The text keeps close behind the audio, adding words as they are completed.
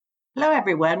Hello,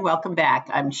 everyone. Welcome back.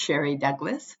 I'm Sherry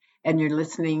Douglas, and you're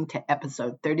listening to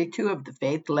episode 32 of the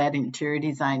Faith Led Interior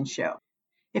Design Show.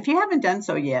 If you haven't done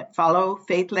so yet, follow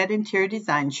Faith Led Interior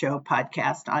Design Show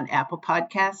podcast on Apple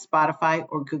Podcasts, Spotify,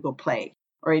 or Google Play,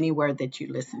 or anywhere that you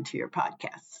listen to your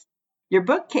podcasts. Your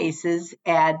bookcases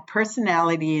add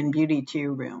personality and beauty to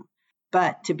your room,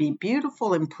 but to be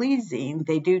beautiful and pleasing,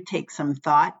 they do take some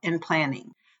thought and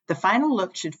planning. The final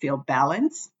look should feel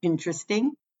balanced,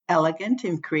 interesting, elegant,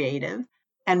 and creative,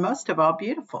 and most of all,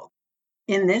 beautiful.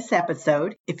 In this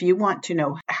episode, if you want to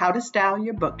know how to style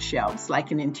your bookshelves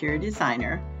like an interior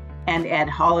designer and add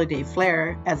holiday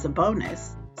flair as a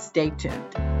bonus, stay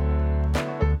tuned.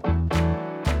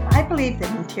 I believe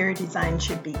that interior design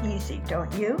should be easy,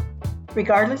 don't you?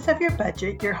 Regardless of your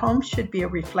budget, your home should be a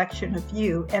reflection of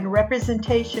you and a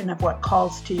representation of what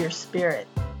calls to your spirit.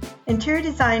 Interior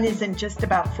design isn't just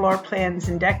about floor plans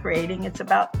and decorating, it's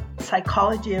about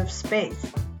psychology of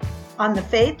space. On the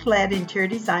Faith-Led Interior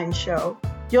Design Show,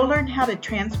 you'll learn how to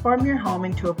transform your home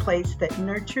into a place that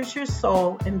nurtures your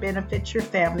soul and benefits your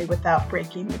family without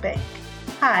breaking the bank.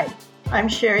 Hi, I'm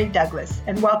Sherry Douglas,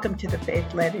 and welcome to the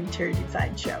Faith-Led Interior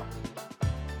Design Show.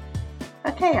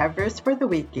 Okay, our verse for the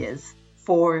week is,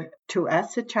 "For to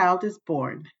us a child is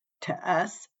born, to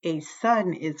us a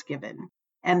son is given,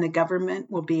 and the government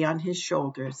will be on his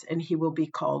shoulders, and he will be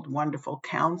called Wonderful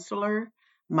Counselor,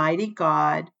 Mighty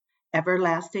God,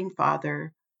 Everlasting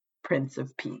Father, Prince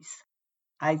of Peace."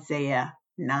 Isaiah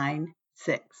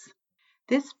 9:6.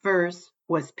 This verse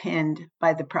was penned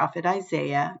by the prophet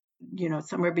Isaiah,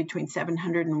 somewhere between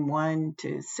 701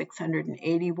 to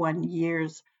 681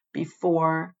 years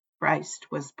before Christ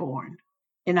was born.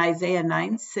 In Isaiah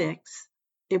 9:6,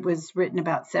 it was written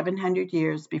about 700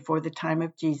 years before the time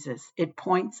of Jesus. It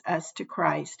points us to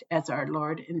Christ as our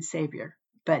Lord and Savior,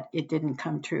 but it didn't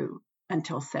come true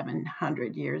until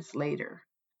 700 years later.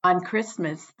 On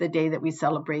Christmas, the day that we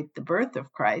celebrate the birth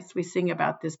of Christ, we sing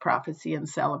about this prophecy and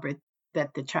celebrate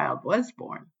that the child was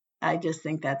born. I just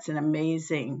think that's an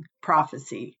amazing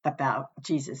prophecy about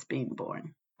Jesus being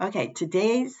born. Okay,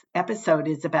 today's episode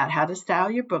is about how to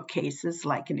style your bookcases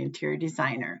like an interior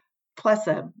designer, plus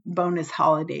a bonus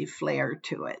holiday flair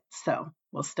to it. So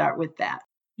we'll start with that.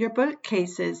 Your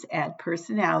bookcases add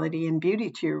personality and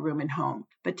beauty to your room and home,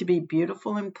 but to be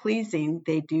beautiful and pleasing,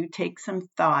 they do take some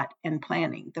thought and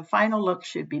planning. The final look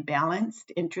should be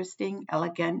balanced, interesting,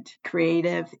 elegant,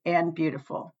 creative, and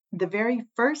beautiful. The very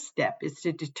first step is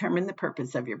to determine the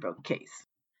purpose of your bookcase.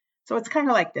 So it's kind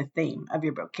of like the theme of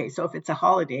your bookcase. So if it's a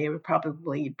holiday, it would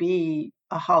probably be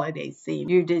a holiday theme.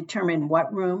 You determine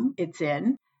what room it's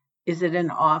in. Is it an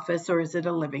office or is it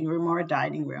a living room or a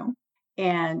dining room?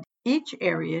 And each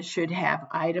area should have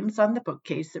items on the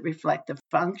bookcase that reflect the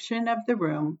function of the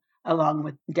room along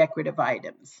with decorative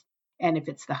items. And if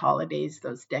it's the holidays,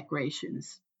 those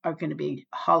decorations are going to be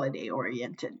holiday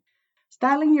oriented.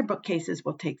 Styling your bookcases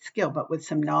will take skill, but with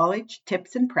some knowledge,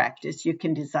 tips, and practice, you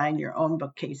can design your own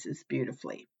bookcases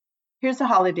beautifully. Here's a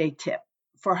holiday tip.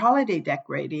 For holiday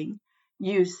decorating,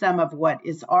 use some of what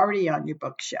is already on your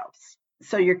bookshelves.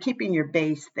 So you're keeping your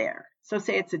base there. So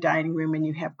say it's a dining room and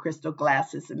you have crystal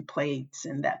glasses and plates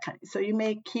and that kind of. So you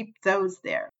may keep those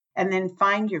there. And then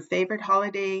find your favorite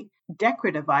holiday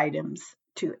decorative items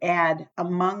to add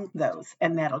among those,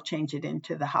 and that'll change it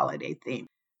into the holiday theme.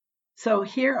 So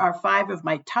here are 5 of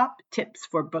my top tips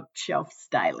for bookshelf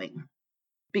styling.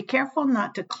 Be careful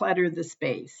not to clutter the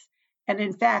space. And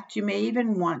in fact, you may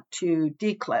even want to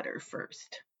declutter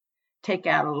first. Take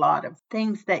out a lot of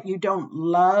things that you don't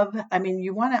love.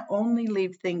 You want to only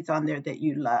leave things on there that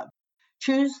you love.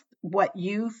 Choose what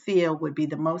you feel would be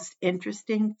the most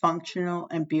interesting, functional,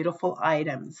 and beautiful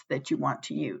items that you want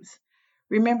to use.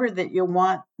 Remember that you'll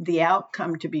want the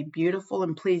outcome to be beautiful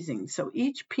and pleasing, so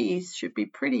each piece should be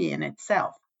pretty in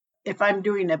itself. If I'm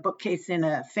doing a bookcase in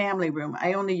a family room,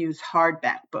 I only use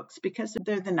hardback books because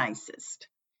they're the nicest.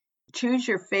 Choose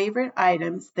your favorite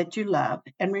items that you love,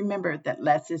 and remember that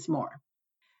less is more.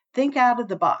 Think out of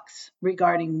the box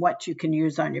regarding what you can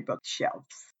use on your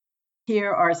bookshelves.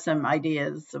 Here are some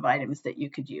ideas of items that you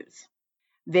could use.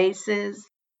 Vases,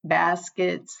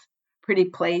 baskets, pretty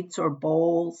plates or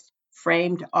bowls,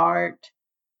 framed art,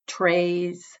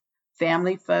 trays,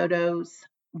 family photos,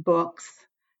 books,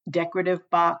 decorative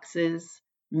boxes,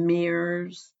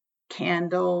 mirrors,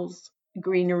 candles,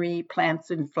 greenery, plants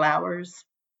and flowers.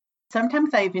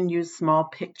 Sometimes I even use small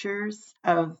pictures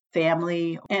of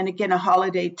family. And again, a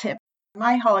holiday tip.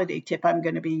 My holiday tip, I'm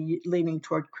going to be leaning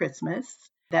toward Christmas.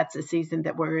 That's a season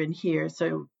that we're in here.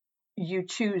 So you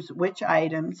choose which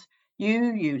items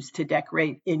you use to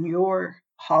decorate in your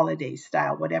holiday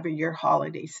style, whatever your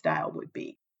holiday style would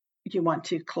be. you want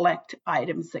to collect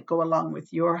items that go along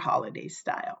with your holiday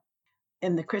style.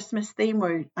 In the Christmas theme,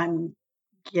 where I'm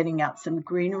getting out some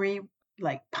greenery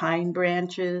like pine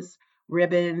branches,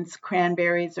 ribbons,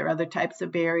 cranberries, or other types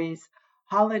of berries.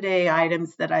 Holiday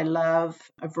items that I love,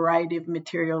 a variety of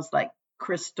materials like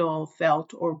crystal,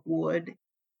 felt, or wood,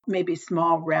 maybe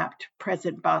small wrapped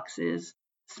present boxes,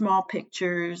 small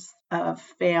pictures of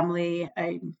family.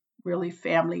 I'm really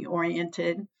family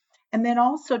oriented. And then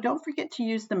also, don't forget to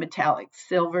use the metallics,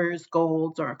 silvers,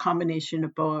 golds, or a combination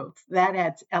of both. That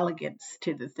adds elegance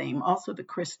to the theme. Also, the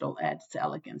crystal adds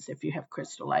elegance if you have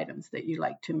crystal items that you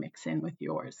like to mix in with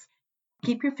yours.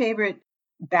 Keep your favorite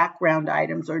background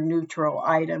items or neutral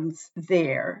items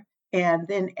there, and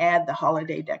then add the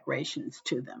holiday decorations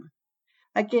to them.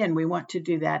 Again, we want to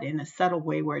do that in a subtle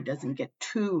way where it doesn't get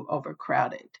too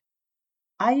overcrowded.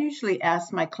 I usually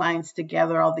ask my clients to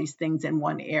gather all these things in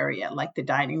one area, like the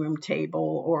dining room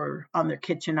table or on their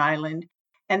kitchen island.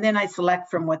 And then I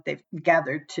select from what they've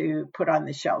gathered to put on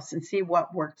the shelves and see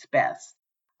what works best.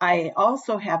 I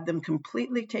also have them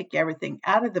completely take everything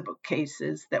out of the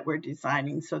bookcases that we're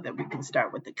designing so that we can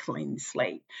start with a clean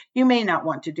slate. You may not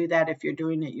want to do that if you're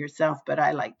doing it yourself, but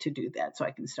I like to do that so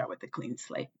I can start with a clean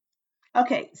slate.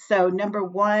 Okay, so number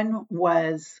one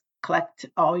was collect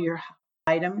all your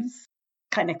items,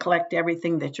 kind of collect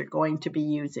everything that you're going to be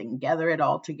using, gather it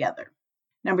all together.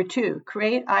 Number two,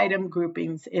 create item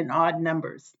groupings in odd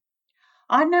numbers.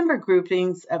 Odd number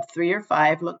groupings of 3 or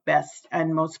 5 look best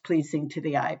and most pleasing to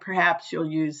the eye. Perhaps you'll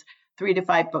use 3 to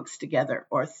 5 books together,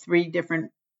 or 3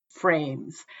 different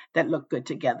frames that look good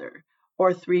together,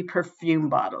 or 3 perfume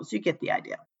bottles. You get the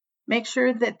idea. Make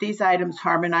sure that these items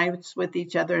harmonize with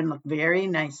each other and look very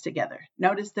nice together.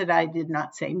 Notice that I did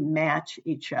not say match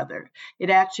each other. It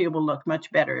actually will look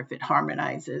much better if it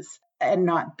harmonizes and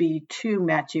not be too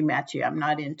matchy-matchy. I'm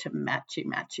not into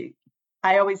matchy-matchy.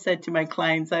 I always said to my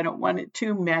clients, I don't want it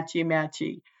too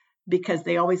matchy-matchy because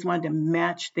they always wanted to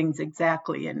match things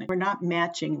exactly. And we're not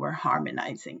matching, we're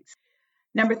harmonizing.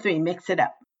 Number 3, mix it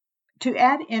up. To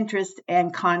add interest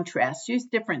and contrast, use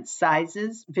different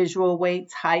sizes, visual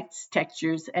weights, heights,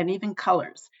 textures, and even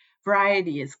colors.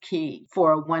 Variety is key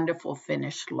for a wonderful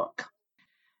finished look.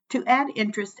 To add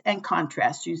interest and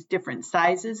contrast, use different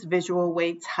sizes, visual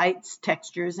weights, heights,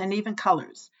 textures, and even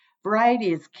colors.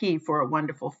 Variety is key for a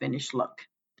wonderful finished look.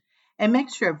 A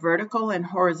mixture of vertical and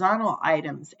horizontal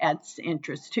items adds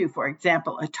interest too. For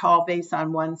example, a tall vase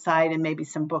on one side and maybe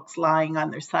some books lying on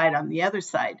their side on the other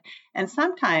side. And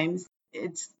sometimes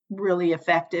it's really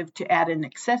effective to add an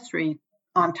accessory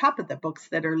on top of the books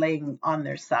that are laying on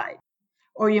their side.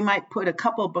 Or you might put a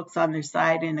couple of books on their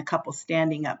side and a couple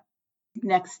standing up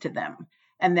next to them.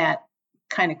 And that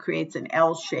kind of creates an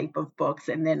L shape of books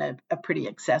and then a pretty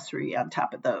accessory on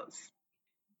top of those.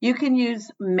 You can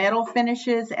use metal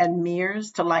finishes and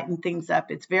mirrors to lighten things up.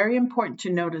 It's very important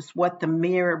to notice what the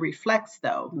mirror reflects,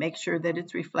 though. Make sure that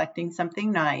it's reflecting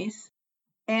something nice.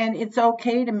 And it's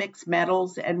okay to mix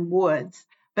metals and woods,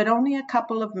 but only a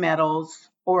couple of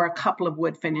metals or a couple of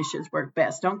wood finishes work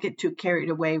best. Don't get too carried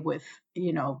away with,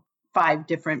 5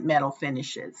 different metal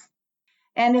finishes.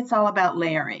 And it's all about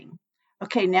layering.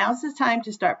 Okay, now's the time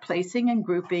to start placing and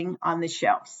grouping on the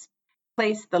shelves.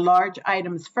 Place the large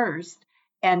items first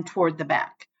and toward the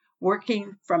back.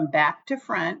 Working from back to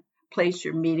front, place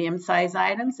your medium-sized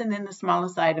items and then the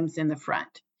smallest items in the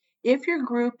front. If your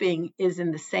grouping is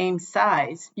in the same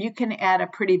size, you can add a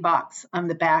pretty box on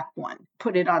the back one.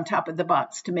 Put it on top of the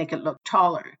box to make it look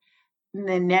taller. And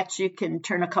then next you can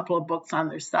turn a couple of books on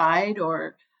their side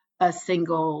or a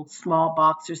single small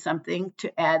box or something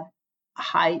to add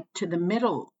height to the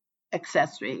middle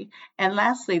accessory. And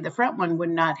lastly, the front one would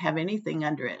not have anything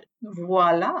under it.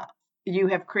 Voila! You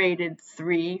have created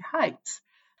 3 heights.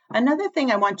 Another thing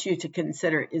I want you to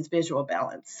consider is visual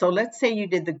balance. So let's say you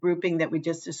did the grouping that we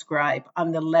just described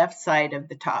on the left side of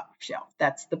the top shelf.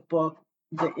 That's the book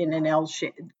in an L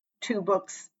shape. 2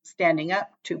 books standing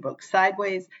up, 2 books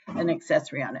sideways, an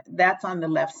accessory on it. That's on the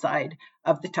left side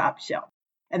of the top shelf.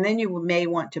 And then you may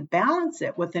want to balance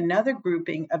it with another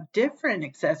grouping of different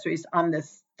accessories on the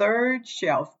 3rd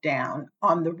shelf down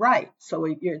on the right. So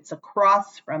it's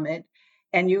across from it,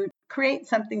 and you create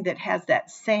something that has that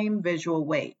same visual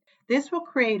weight. This will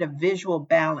create a visual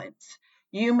balance.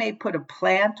 You may put a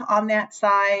plant on that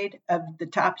side of the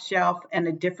top shelf and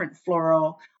a different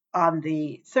floral on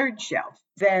the 3rd shelf.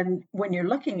 Then when you're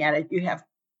looking at it, you have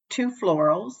 2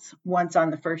 florals, one's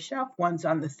on the 1st shelf, one's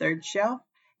on the 3rd shelf,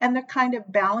 and they're kind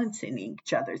of balancing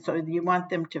each other. So you want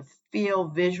them to feel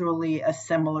visually a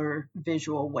similar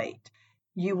visual weight.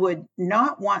 You would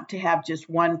not want to have just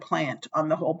one plant on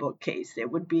the whole bookcase.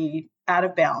 It would be out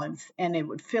of balance and it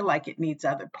would feel like it needs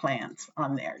other plants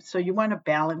on there. So you want to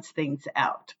balance things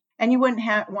out. And you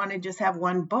wouldn't want to just have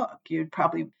one book. You'd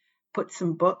probably put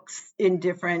some books in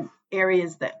different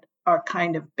areas that are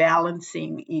kind of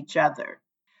balancing each other.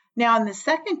 Now, on the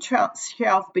second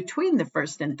shelf between the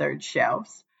first and third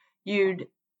shelves, you'd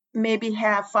maybe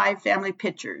have 5 family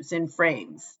pictures in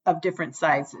frames of different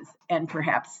sizes and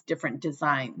perhaps different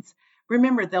designs.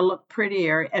 Remember, they'll look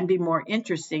prettier and be more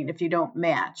interesting if you don't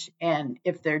match and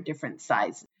if they're different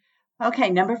sizes. Okay,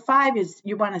 number 5 is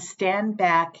you want to stand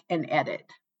back and edit.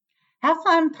 Have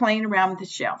fun playing around with the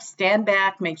shelf. Stand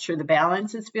back, make sure the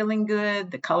balance is feeling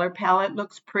good, the color palette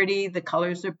looks pretty, the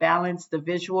colors are balanced, the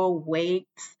visual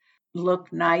weights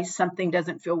look nice, something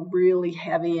doesn't feel really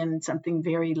heavy and something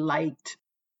very light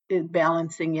is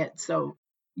balancing it. So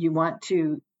you want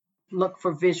to look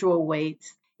for visual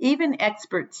weights. Even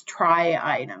experts try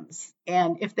items,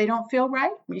 and if they don't feel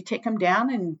right, you take them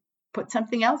down and put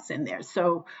something else in there.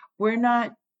 So we're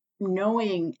not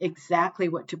knowing exactly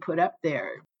what to put up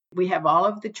there. We have all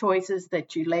of the choices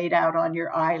that you laid out on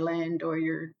your island or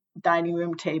your dining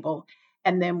room table,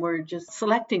 and then we're just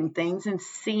selecting things and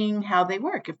seeing how they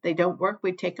work. If they don't work,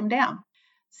 we take them down.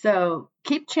 So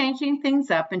keep changing things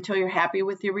up until you're happy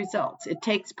with your results. It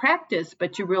takes practice,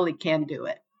 but you really can do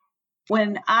it.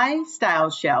 When I style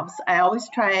shelves, I always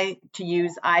try to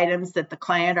use items that the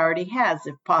client already has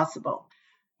if possible.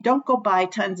 Don't go buy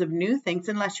tons of new things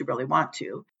unless you really want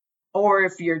to, or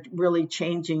if you're really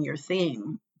changing your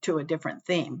theme to a different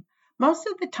theme. Most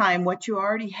of the time, what you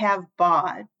already have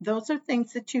bought, those are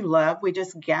things that you love. We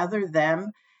just gather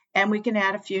them and we can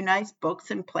add a few nice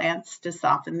books and plants to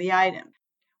soften the item.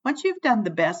 Once you've done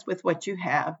the best with what you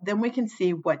have, then we can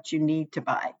see what you need to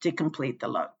buy to complete the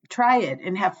look. Try it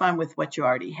and have fun with what you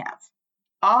already have.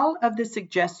 All of the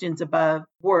suggestions above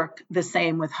work the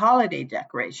same with holiday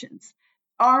decorations.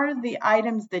 Are the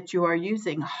items that you are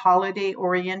using holiday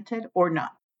oriented or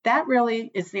not? That really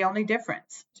is the only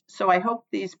difference. So I hope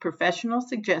these professional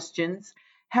suggestions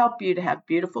help you to have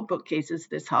beautiful bookcases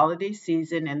this holiday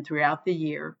season and throughout the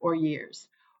year or years.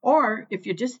 Or if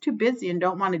you're just too busy and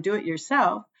don't want to do it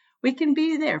yourself, we can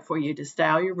be there for you to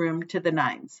style your room to the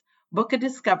nines. Book a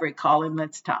discovery call and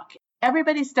let's talk.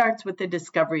 Everybody starts with a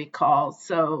discovery call,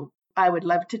 so I would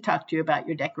love to talk to you about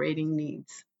your decorating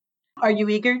needs. Are you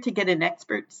eager to get an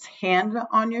expert's hand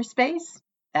on your space?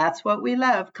 That's what we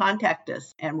love. Contact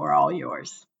us and we're all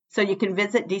yours. So you can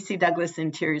visit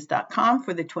dcdouglasinteriors.com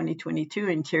for the 2022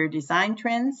 interior design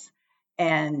trends,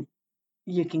 and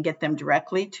you can get them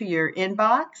directly to your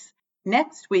inbox.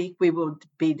 Next week, we will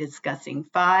be discussing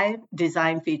 5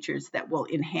 design features that will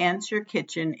enhance your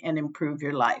kitchen and improve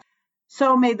your life.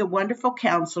 So may the wonderful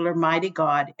counselor, mighty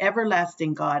God,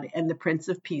 everlasting God, and the Prince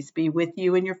of Peace be with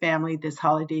you and your family this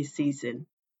holiday season.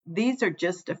 These are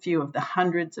just a few of the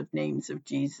hundreds of names of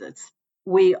Jesus.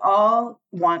 We all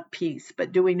want peace,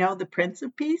 but do we know the Prince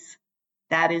of Peace?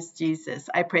 That is Jesus.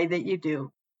 I pray that you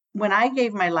do. When I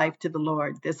gave my life to the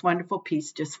Lord, this wonderful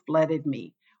peace just flooded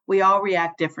me. We all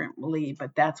react differently,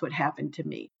 but that's what happened to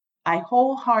me. I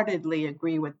wholeheartedly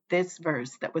agree with this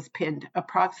verse that was penned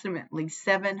approximately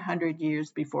 700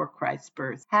 years before Christ's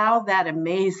birth. How that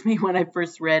amazed me when I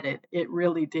first read it. It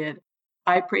really did.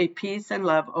 I pray peace and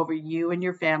love over you and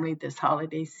your family this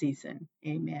holiday season.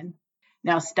 Amen.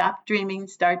 Now stop dreaming,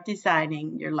 start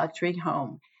designing your luxury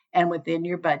home and within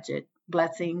your budget.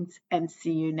 Blessings, and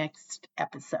see you next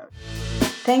episode.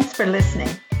 Thanks for listening.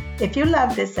 If you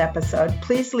love this episode,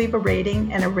 please leave a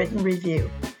rating and a written review.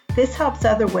 This helps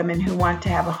other women who want to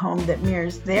have a home that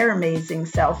mirrors their amazing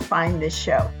self find this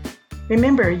show.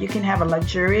 Remember, you can have a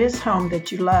luxurious home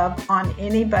that you love on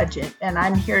any budget, and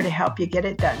I'm here to help you get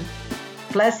it done.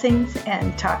 Blessings,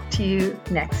 and talk to you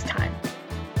next time.